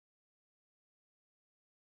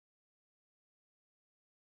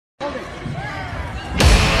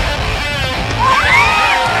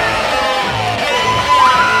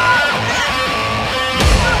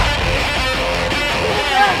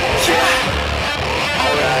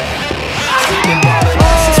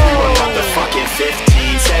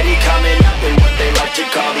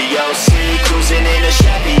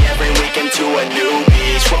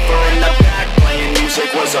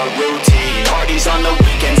was our routine. Parties on the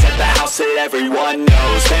weekends at the house that everyone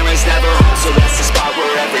knows. Parents never home, so that's the spot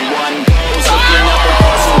where everyone goes. Looking up at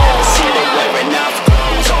girls who never see they wear enough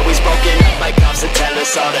clothes. Always broken up by cops that tell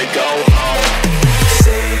us all to go home.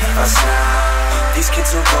 Save us now. These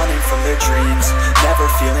kids are running from their dreams, never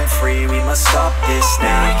feeling free. We must stop this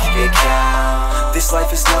now. Make it count. This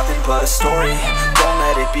life is nothing but a story. Don't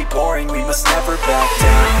let it be boring. We must never back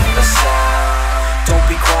down. A sound. Don't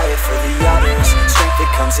be quiet for the others. Strength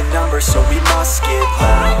that comes in numbers, so we must get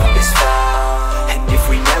loud. Is found. And if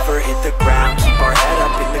we never hit the ground, keep our head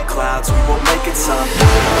up in the clouds, we will make it somehow.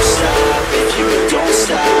 Don't stop if you don't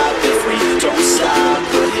stop. If we don't stop,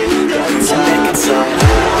 we'll hit the top. We'll make it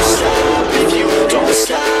somehow. Don't stop if you don't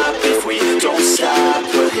stop. If we don't stop,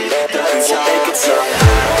 we'll hit the top. We'll make it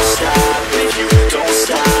somehow. Don't stop if you don't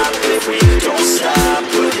stop. If we don't stop,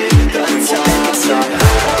 we'll hit the top. We'll make it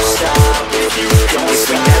somehow. Don't stop if you don't stop. If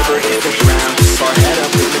we never hit the ground, keep our head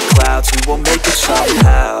up in the clouds, we will make it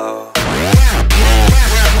somehow.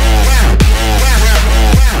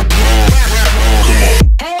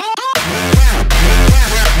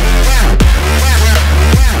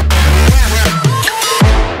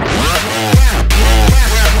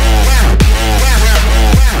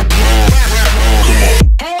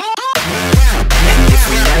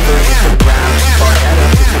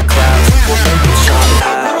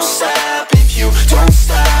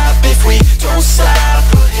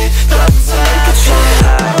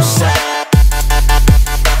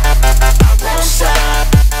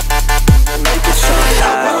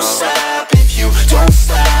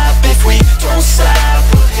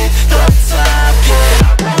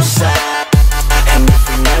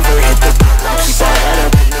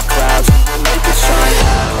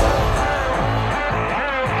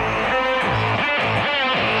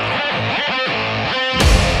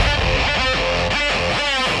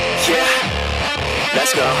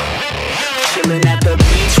 Let's go. Chilling at the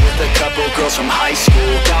beach with a couple girls from high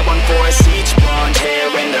school. Got one for us each, blonde hair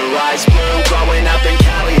and their eyes blue. Growing up in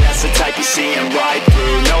Cali, that's the type you see and ride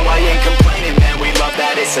through. No, I ain't complaining, man, we love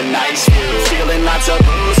that, it's a nice view. Feeling lots of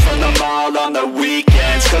booze from the mall on the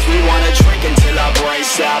weekends, cause we wanna drink until our brains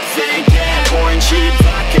stop thinking. Pouring cheap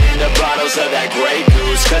vodka into bottles of that Grey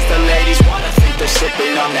Goose, cause the ladies wanna think they're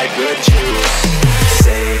sipping on that good juice.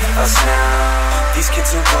 Save us now. These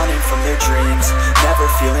kids are running from their dreams, never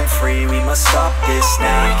feeling free. We must stop this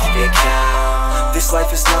now. Make it count. This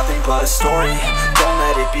life is nothing but a story. Don't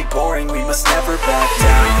let it be boring. We must never back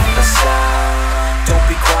down. A sound. Don't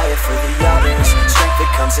be quiet for the others. Strength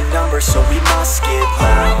that comes in numbers, so we must get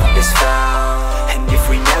loud. Is found. And if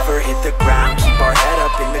we never hit the ground, keep our head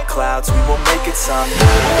up in the clouds, we will make it somehow.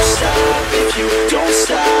 Don't stop if you don't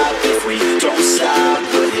stop. If we don't stop,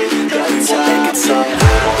 we'll hit the top. We will make it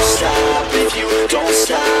somehow. Don't stop if you don't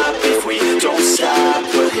stop. If we don't stop,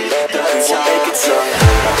 we'll hit the top. We will make it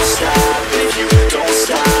somehow. Don't stop if you don't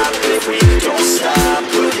stop. If we don't stop,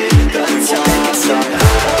 we'll hit the top. We will make it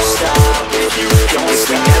somehow. Don't stop if you don't stop. If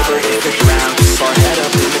we never hit the ground, keep our head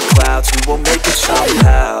up in the clouds, we will make it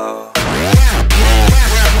somehow.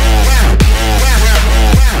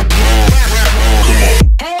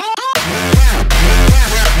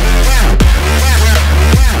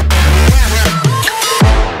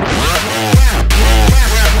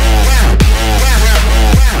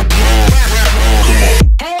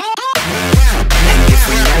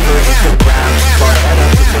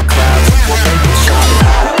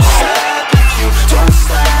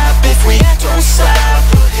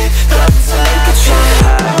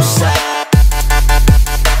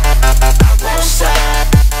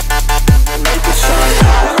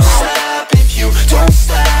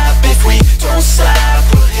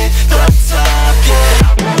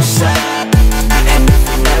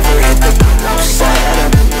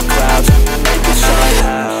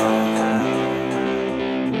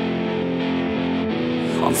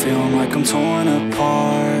 I'm feeling like I'm torn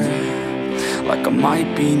apart, like I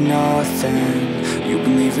might be nothing. You've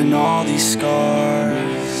been leaving all these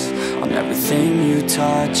scars on everything you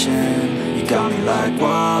touch, and you got me like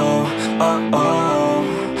whoa, oh, oh,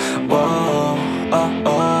 whoa, oh,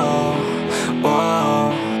 oh,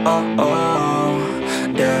 whoa, oh,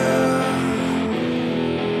 oh, yeah.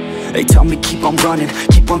 They tell me keep on running,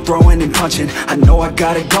 keep on throwing and punching. I know I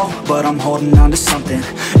gotta go, but I'm holding on to something.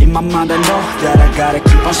 In my mind I know that I gotta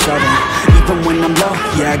keep on shoving. Even when I'm low,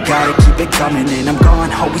 yeah, I gotta keep it coming. And I'm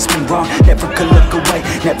gone, always been wrong, never could look away,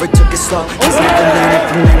 never took it slow, cause never learning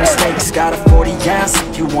from their mistakes. Got a 40 ounce,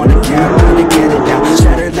 if you wanna get, I'm gonna get it down.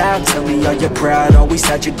 Shatter loud, tell me are you proud, always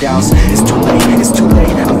had your doubts. It's too late,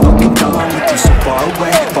 I'm fucking done with you. So far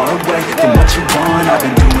away from what you want. I've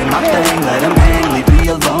been doing my thing, let them hang, leave me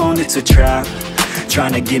alone. It's a trap,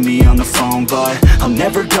 trying to get me on the phone, but I'll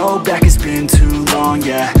never go back, it's been too long,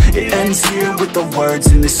 yeah. It ends here with the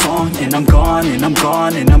words in this song, and I'm gone, and I'm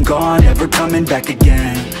gone, and I'm gone, never coming back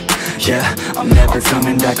again. Yeah, I'm never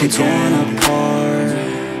coming back again. Apart,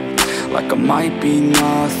 like I might be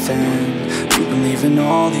nothing. You've been leaving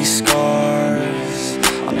all these scars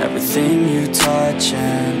on everything you touch,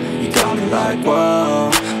 and you got me like, whoa,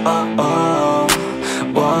 oh, oh,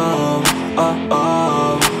 whoa, oh,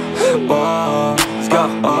 oh, whoa. Let's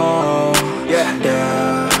go, oh, yeah,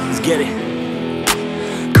 let's get it.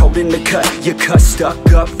 In the cut, your cut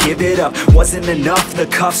stuck up, give it up. Wasn't enough, the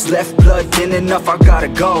cuffs left blood thin enough. I gotta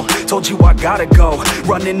go, told you I gotta go.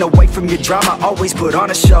 Running away from your drama, always put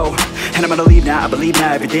on a show. And I'm gonna leave now, I believe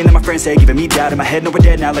now. Everything that my friends say, giving me doubt. In my head, no, we're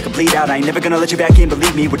dead now, like a bleed out. I ain't never gonna let you back in,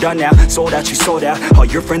 believe me, we're done now. Sold out, you sold out, all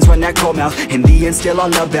your friends run that cold mouth. In the end, still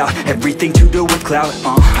all about everything to do with clout.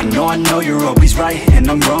 I know you're always right,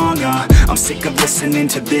 and I'm wrong, I'm sick of listening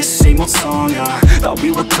to this same old song, thought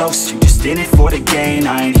we were close, you just in it for the gain.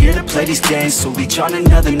 I ain't here to play these games, so reach on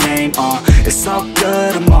another name. It's all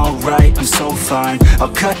good, I'm alright, I'm so fine. I'll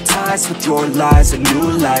cut ties with your lies, a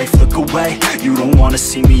new life. Look away, you don't wanna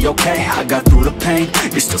see me, okay? I got through the pain,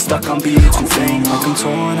 you're still stuck on being too vain. Like I'm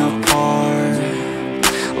torn apart,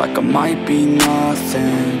 like I might be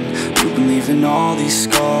nothing. You've been leaving all these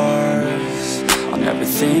scars on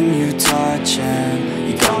everything you touch, and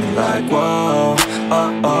you got me like, whoa,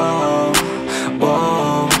 oh, oh,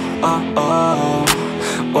 whoa, oh, oh,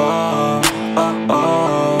 whoa, oh,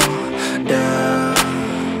 oh, yeah.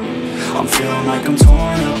 I'm feeling like I'm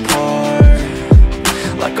torn apart,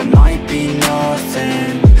 like I might be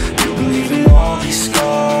nothing. You've been leaving all these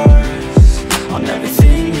scars on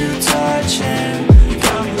everything you touch, and you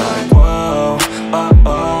got me like, whoa, oh,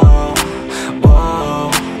 oh,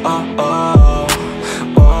 whoa, oh, oh,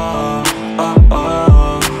 whoa, oh,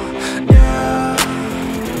 oh, yeah.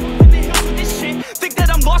 Think that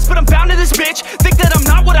I'm lost, but I'm bound to this bitch. Think that I'm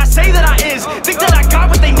not what I say that I is. Think that I got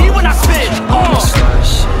what they need when I spit.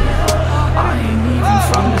 I ain't even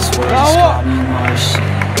from this world, just call me Martian.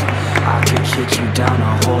 I could kick you down a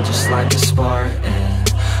hole just like a Spartan.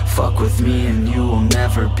 Fuck with me and you will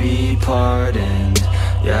never be pardoned,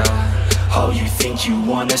 yeah. Oh, you think you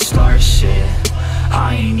wanna start shit?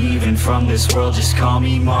 I ain't even from this world, just call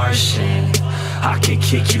me Martian. I could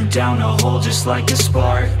kick you down a hole just like a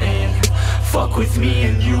Spartan. Fuck with me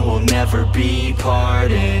and you will never be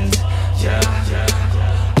pardoned.